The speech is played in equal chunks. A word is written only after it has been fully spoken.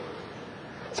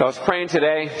So I was praying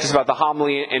today just about the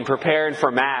homily and preparing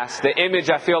for Mass. The image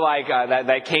I feel like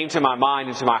that came to my mind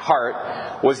and to my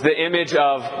heart was the image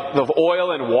of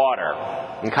oil and water.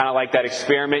 And kind of like that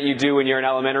experiment you do when you're in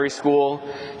elementary school.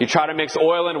 You try to mix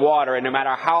oil and water, and no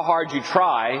matter how hard you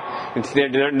try, one's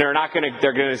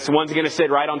going to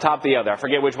sit right on top of the other. I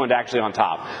forget which one's actually on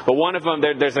top. But one of them,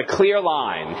 there's a clear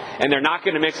line, and they're not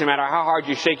going to mix no matter how hard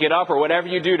you shake it up or whatever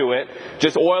you do to it.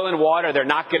 Just oil and water, they're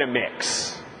not going to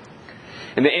mix.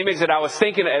 And the image that I was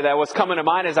thinking, that was coming to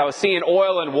mind as I was seeing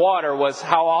oil and water, was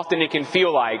how often it can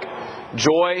feel like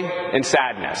joy and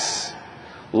sadness,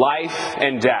 life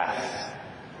and death,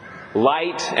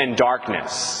 light and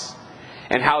darkness,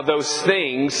 and how those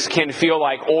things can feel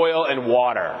like oil and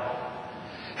water.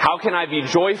 How can I be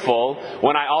joyful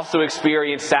when I also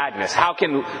experience sadness? How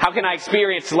can I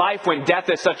experience life when death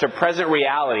is such a present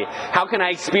reality? How can I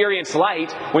experience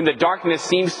light when the darkness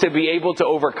seems to be able to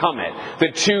overcome it?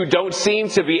 The two don't seem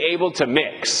to be able to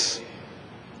mix.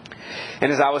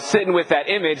 And as I was sitting with that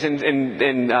image and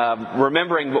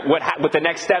remembering what the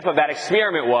next step of that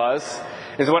experiment was,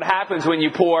 is what happens when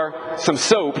you pour some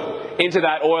soap into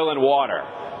that oil and water.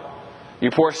 You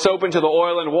pour soap into the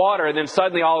oil and water, and then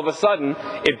suddenly, all of a sudden,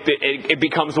 it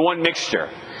becomes one mixture.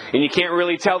 And you can't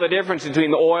really tell the difference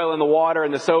between the oil and the water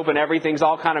and the soap, and everything's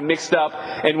all kind of mixed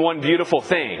up in one beautiful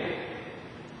thing.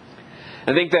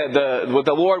 I think that what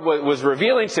the Lord was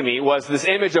revealing to me was this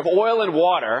image of oil and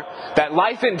water, that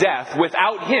life and death,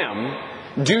 without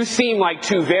Him, do seem like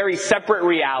two very separate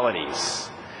realities.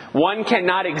 One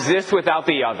cannot exist without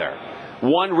the other.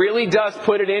 One really does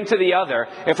put it into the other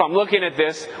if I'm looking at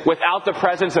this without the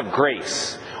presence of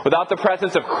grace, without the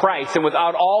presence of Christ, and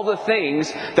without all the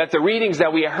things that the readings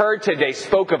that we heard today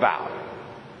spoke about.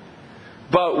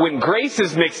 But when grace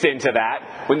is mixed into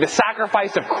that, when the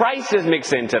sacrifice of Christ is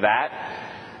mixed into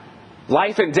that,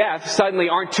 life and death suddenly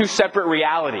aren't two separate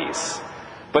realities,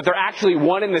 but they're actually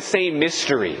one and the same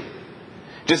mystery.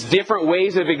 Just different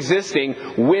ways of existing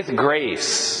with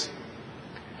grace.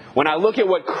 When I look at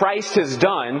what Christ has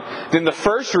done, then the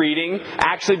first reading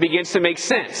actually begins to make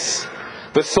sense.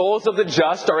 The souls of the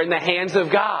just are in the hands of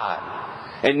God,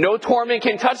 and no torment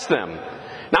can touch them.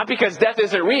 Not because death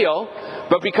isn't real,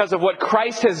 but because of what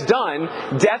Christ has done.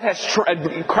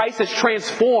 Christ has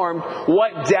transformed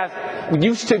what death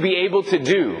used to be able to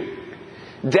do.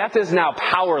 Death is now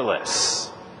powerless.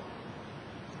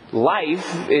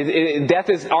 Death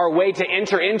is our way to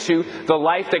enter into the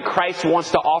life that Christ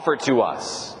wants to offer to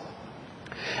us.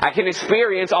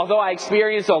 Although I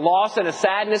experience a loss and a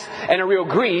sadness and a real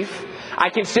grief, I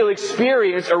can still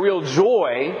experience a real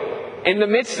joy in the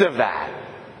midst of that.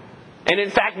 And in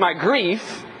fact, my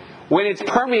grief, when it's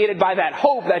permeated by that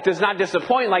hope that does not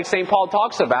disappoint, like St. Paul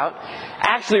talks about,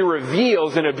 actually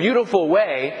reveals in a beautiful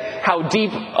way how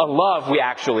deep a love we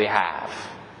actually have.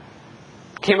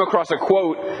 Came across a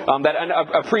quote that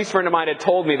a priest friend of mine had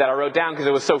told me that I wrote down because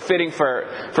it was so fitting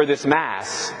for this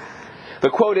Mass. The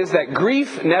quote is that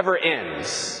grief never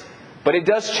ends, but it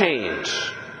does change.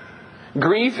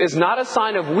 Grief is not a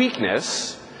sign of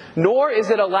weakness, nor is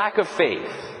it a lack of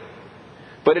faith,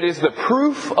 but it is the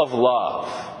proof of love.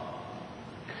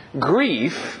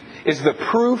 Grief is the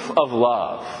proof of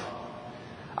love.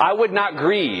 I would not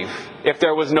grieve if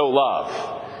there was no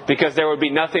love, because there would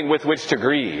be nothing with which to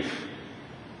grieve.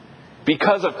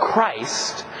 Because of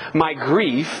Christ, my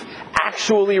grief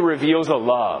actually reveals a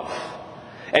love.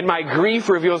 And my grief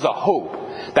reveals a hope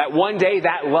that one day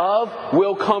that love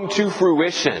will come to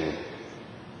fruition.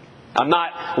 I'm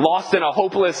not lost in a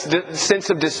hopeless sense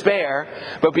of despair,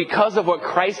 but because of what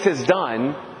Christ has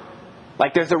done,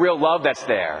 like there's a real love that's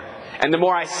there. And the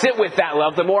more I sit with that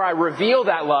love, the more I reveal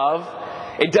that love,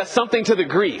 it does something to the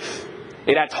grief.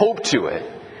 It adds hope to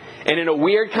it. And in a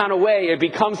weird kind of way, it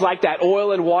becomes like that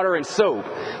oil and water and soap.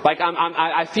 Like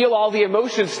I feel all the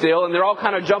emotions still, and they're all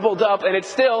kind of jumbled up, and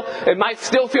it might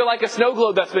still feel like a snow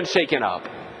globe that's been shaken up.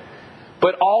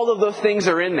 But all of those things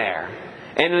are in there.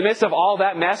 And in the midst of all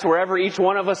that mess, wherever each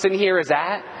one of us in here is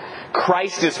at,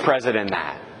 Christ is present in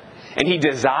that. And He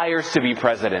desires to be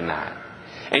present in that.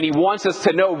 And He wants us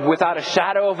to know without a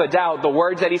shadow of a doubt the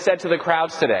words that He said to the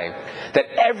crowds today. That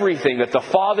everything that the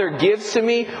Father gives to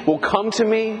me will come to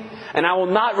me, and I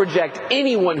will not reject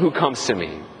anyone who comes to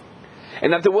me.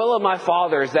 And that the will of my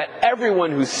Father is that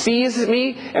everyone who sees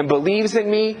me and believes in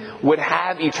me would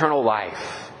have eternal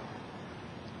life.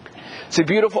 It's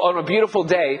on a beautiful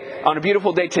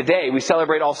day today, we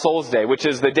celebrate All Souls Day, which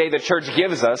is the day the Church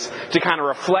gives us to kind of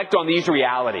reflect on these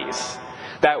realities.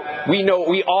 That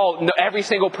we all know, every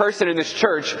single person in this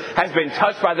church has been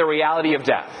touched by the reality of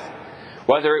death.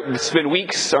 Whether it's been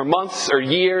weeks or months or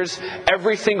years,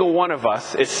 every single one of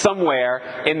us is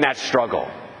somewhere in that struggle.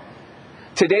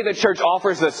 Today the church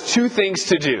offers us two things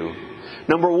to do.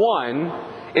 Number one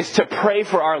is to pray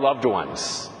for our loved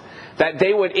ones, that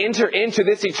they would enter into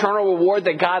this eternal reward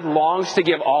that God longs to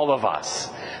give all of us.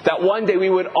 That one day we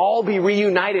would all be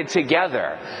reunited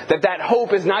together. That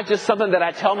hope is not just something that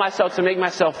I tell myself to make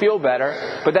myself feel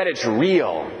better, but that it's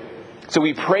real. So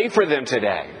we pray for them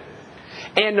today.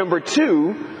 And number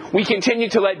two, we continue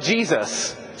to let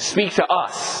Jesus speak to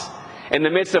us in the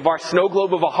midst of our snow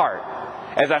globe of a heart.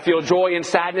 As I feel joy and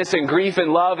sadness and grief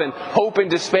and love and hope and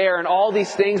despair and all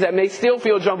these things that may still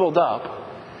feel jumbled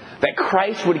up, that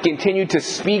Christ would continue to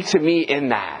speak to me in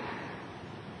that.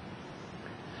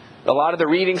 A lot of the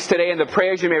readings today and the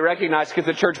prayers you may recognize because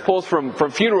the church pulls from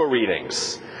funeral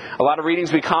readings. A lot of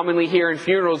readings we commonly hear in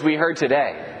funerals we heard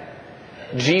today.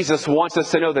 Jesus wants us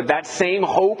to know that that same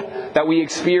hope that we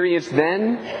experienced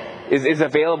then is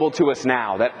available to us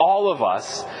now. That all of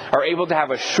us are able to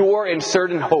have a sure and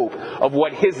certain hope of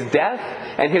what His death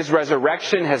and His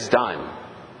resurrection has done.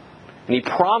 And He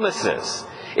promises,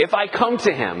 if I come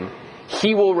to Him,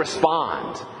 He will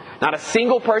respond. Not a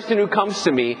single person who comes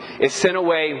to me is sent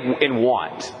away in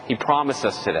want. He promised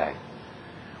us today.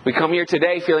 We come here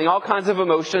today feeling all kinds of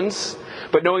emotions,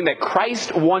 but knowing that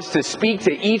Christ wants to speak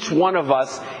to each one of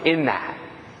us in that.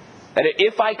 That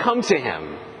if I come to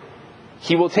Him,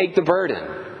 He will take the burden.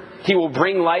 He will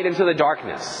bring light into the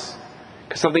darkness.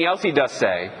 Because something else He does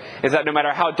say is that no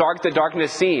matter how dark the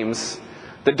darkness seems,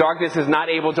 the darkness is not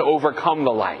able to overcome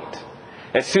the light.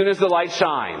 As soon as the light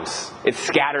shines, it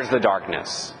scatters the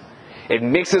darkness. It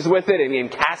mixes with it and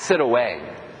casts it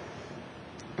away.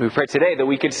 We pray today that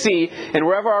we could see, and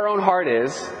wherever our own heart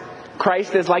is,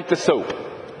 Christ is like the soap.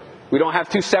 We don't have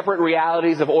two separate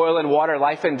realities of oil and water,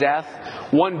 life and death.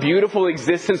 One beautiful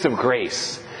existence of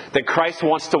grace that Christ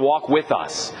wants to walk with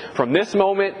us from this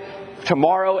moment,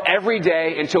 tomorrow, every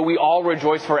day, until we all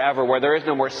rejoice forever, where there is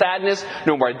no more sadness,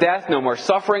 no more death, no more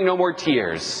suffering, no more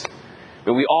tears.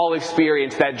 But we all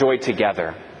experience that joy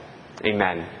together.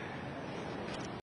 Amen.